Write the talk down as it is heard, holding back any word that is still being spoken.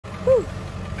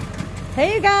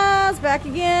Hey you guys, back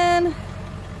again.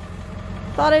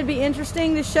 Thought it'd be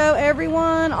interesting to show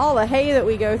everyone all the hay that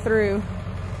we go through.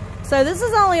 So this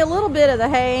is only a little bit of the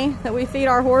hay that we feed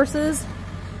our horses.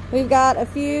 We've got a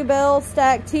few bales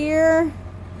stacked here,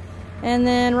 and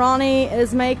then Ronnie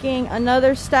is making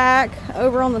another stack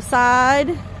over on the side.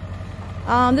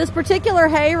 This particular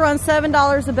hay runs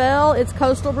 $7 a bale. It's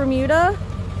Coastal Bermuda.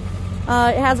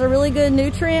 It has a really good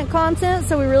nutrient content,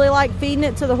 so we really like feeding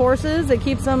it to the horses. It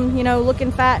keeps them, you know,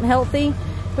 looking fat and healthy.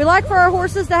 We like for our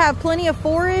horses to have plenty of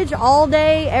forage all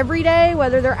day, every day,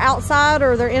 whether they're outside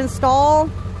or they're in stall.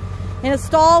 In a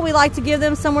stall, we like to give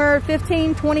them somewhere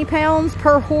 15, 20 pounds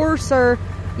per horse, or,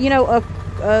 you know,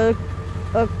 a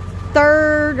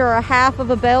third or a half of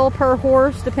a bale per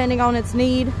horse, depending on its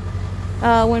need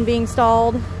when being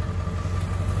stalled.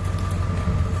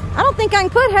 I don't think I can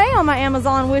put hay on my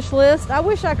Amazon wish list. I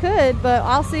wish I could, but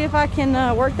I'll see if I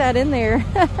can work that in there.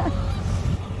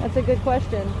 That's a good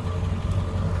question.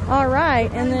 All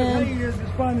right, and then hay is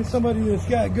finding somebody that's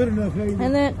got good enough hay.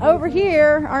 And then over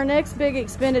here, our next big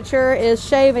expenditure is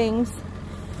shavings.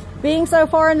 Being so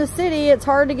far in the city, it's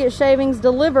hard to get shavings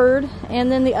delivered. And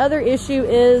then the other issue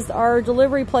is our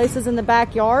delivery places in the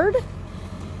backyard.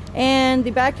 And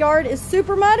the backyard is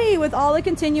super muddy with all the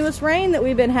continuous rain that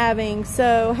we've been having.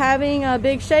 So having a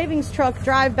big shavings truck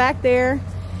drive back there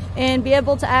and be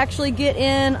able to actually get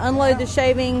in, unload the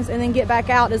shavings, and then get back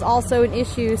out is also an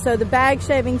issue. So the bag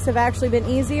shavings have actually been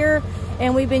easier,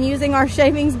 and we've been using our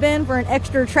shavings bin for an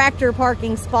extra tractor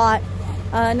parking spot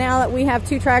now that we have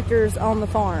 2 tractors on the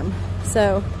farm.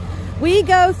 So we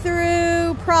go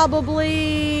through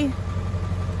probably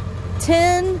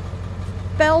 10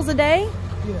 bales a day.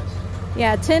 Yes.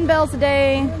 Yeah, 10 bales a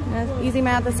day. Easy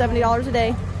math, that's $70 a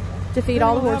day to feed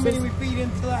all the horses. How many we feed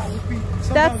into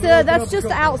that? That's just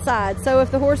outside. So if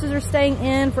the horses are staying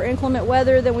in for inclement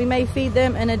weather, then we may feed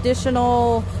them an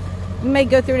additional. We may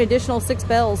go through an additional 6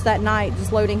 bales that night,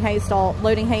 just loading hay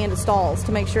into stalls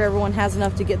to make sure everyone has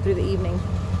enough to get through the evening.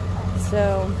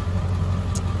 So,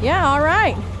 yeah, all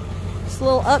right. Just a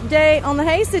little update on the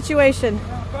hay situation.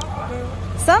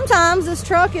 Sometimes this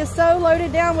truck is so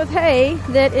loaded down with hay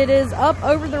that it is up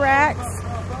over the racks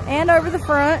and over the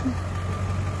front.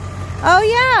 Oh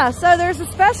yeah, so there's a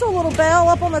special little bale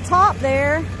up on the top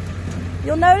there.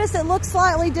 You'll notice it looks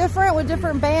slightly different with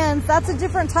different bands. That's a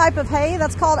different type of hay.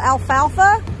 That's called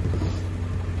alfalfa.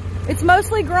 It's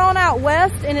mostly grown out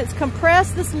west and it's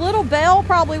compressed. This little bale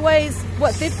probably weighs,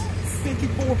 what,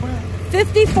 54 pounds.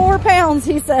 54 pounds,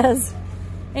 he says.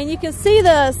 And you can see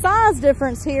the size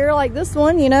difference here. Like this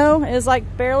one, you know, is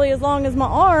like barely as long as my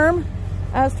arm,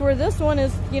 as to where this one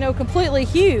is, you know, completely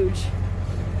huge.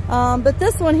 But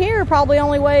this one here probably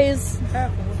only weighs,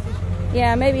 Half of what this one is.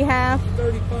 yeah, maybe half.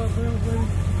 35 pounds, maybe.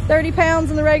 30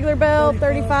 pounds in the regular bale,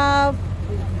 35.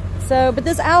 So, but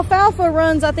this alfalfa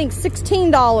runs, I think,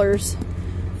 $16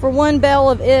 for 1 bale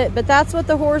of it. But that's what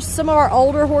the horse, some of our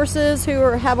older horses who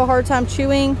have a hard time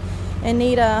chewing and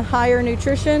need a higher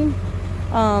nutrition,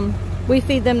 we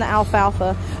feed them the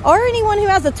alfalfa. Or anyone who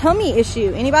has a tummy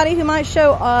issue, anybody who might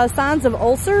show signs of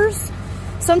ulcers.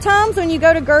 Sometimes when you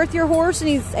go to girth your horse and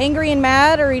he's angry and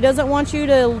mad, or he doesn't want you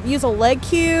to use a leg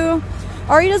cue,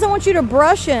 or he doesn't want you to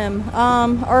brush him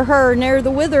or her near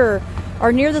the wither,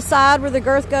 or near the side where the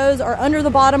girth goes, or under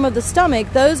the bottom of the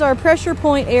stomach, those are pressure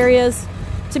point areas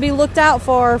to be looked out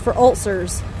for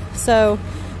ulcers. So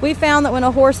we found that when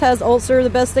a horse has ulcer, the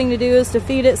best thing to do is to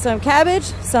feed it some cabbage,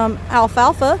 some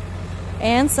alfalfa,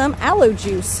 and some aloe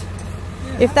juice.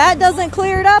 If that doesn't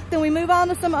clear it up, then we move on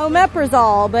to some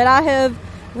omeprazole. But I have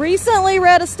recently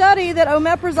read a study that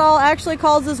omeprazole actually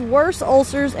causes worse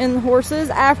ulcers in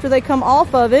horses after they come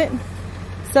off of it.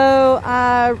 So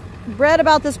I read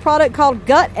about this product called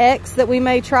Gut X that we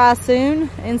may try soon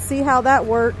and see how that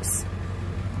works.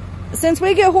 Since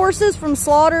we get horses from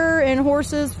slaughter and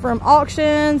horses from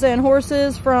auctions and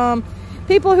horses from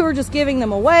people who are just giving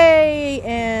them away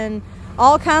and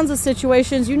all kinds of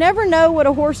situations, you never know what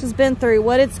a horse has been through,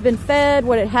 what it's been fed,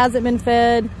 what it hasn't been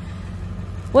fed,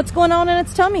 what's going on in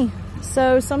its tummy.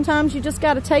 So sometimes you just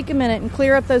got to take a minute and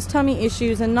clear up those tummy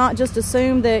issues and not just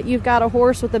assume that you've got a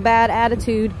horse with a bad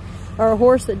attitude or a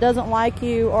horse that doesn't like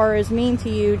you or is mean to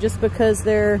you just because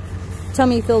their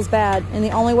tummy feels bad. And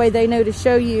the only way they know to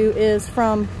show you is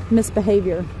from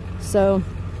misbehavior. So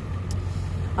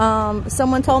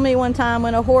someone told me one time,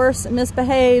 when a horse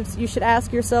misbehaves, you should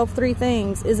ask yourself 3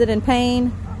 things. Is it in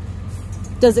pain?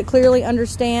 Does it clearly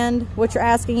understand what you're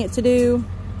asking it to do?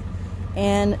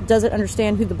 And does it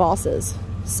understand who the boss is?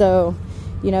 So,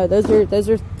 you know, those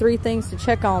are 3 things to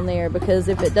check on there, because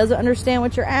if it doesn't understand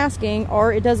what you're asking,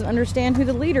 or it doesn't understand who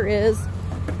the leader is,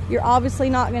 you're obviously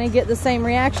not going to get the same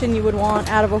reaction you would want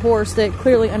out of a horse that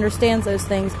clearly understands those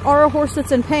things, or a horse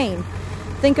that's in pain.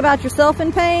 Think about yourself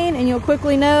in pain and you'll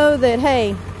quickly know that,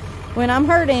 hey, when I'm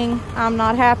hurting, I'm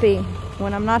not happy.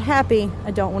 When I'm not happy,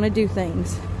 I don't want to do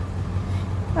things.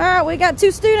 All right, we got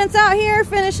 2 students out here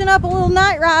finishing up a little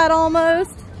night ride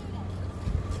almost.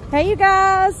 Hey, you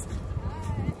guys.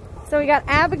 So we got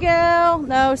Abigail.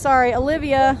 No, sorry,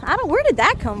 Olivia. Where did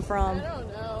that come from? I don't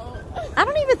know. I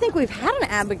don't even think we've had an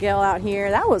Abigail out here.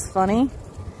 That was funny.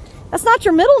 That's not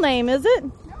your middle name, is it?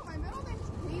 No, my middle name's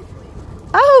Paisley.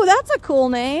 Oh, that's a cool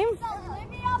name. It's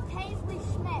Olivia Paisley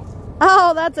Schmidt.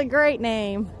 Oh, that's a great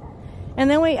name. And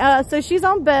then so she's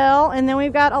on Belle, and then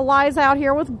we've got Eliza out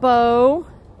here with Bo.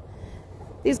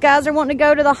 These guys are wanting to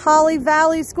go to the Holly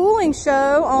Valley Schooling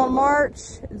Show on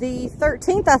March the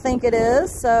 13th, I think it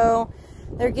is. So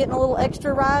they're getting a little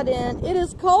extra ride in. It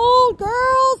is cold,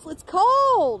 girls. It's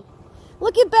cold.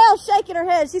 Look at Belle shaking her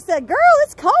head. She said, girl,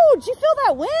 it's cold. Did you feel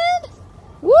that wind?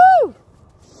 Woo!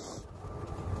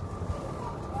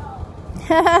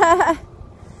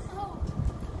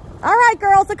 All right,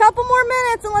 girls, a couple more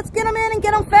minutes and let's get them in and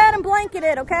get them fed and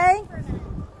blanketed, okay?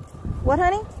 What,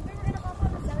 honey?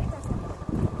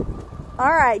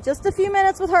 All right, just a few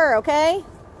minutes with her, okay?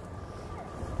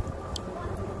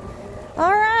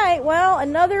 All right, well,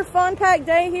 another fun-packed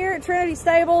day here at Trinity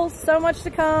Stables. So much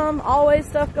to come, always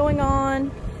stuff going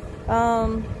on.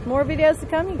 More videos to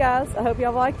come, you guys. I hope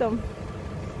y'all liked them.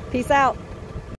 Peace out.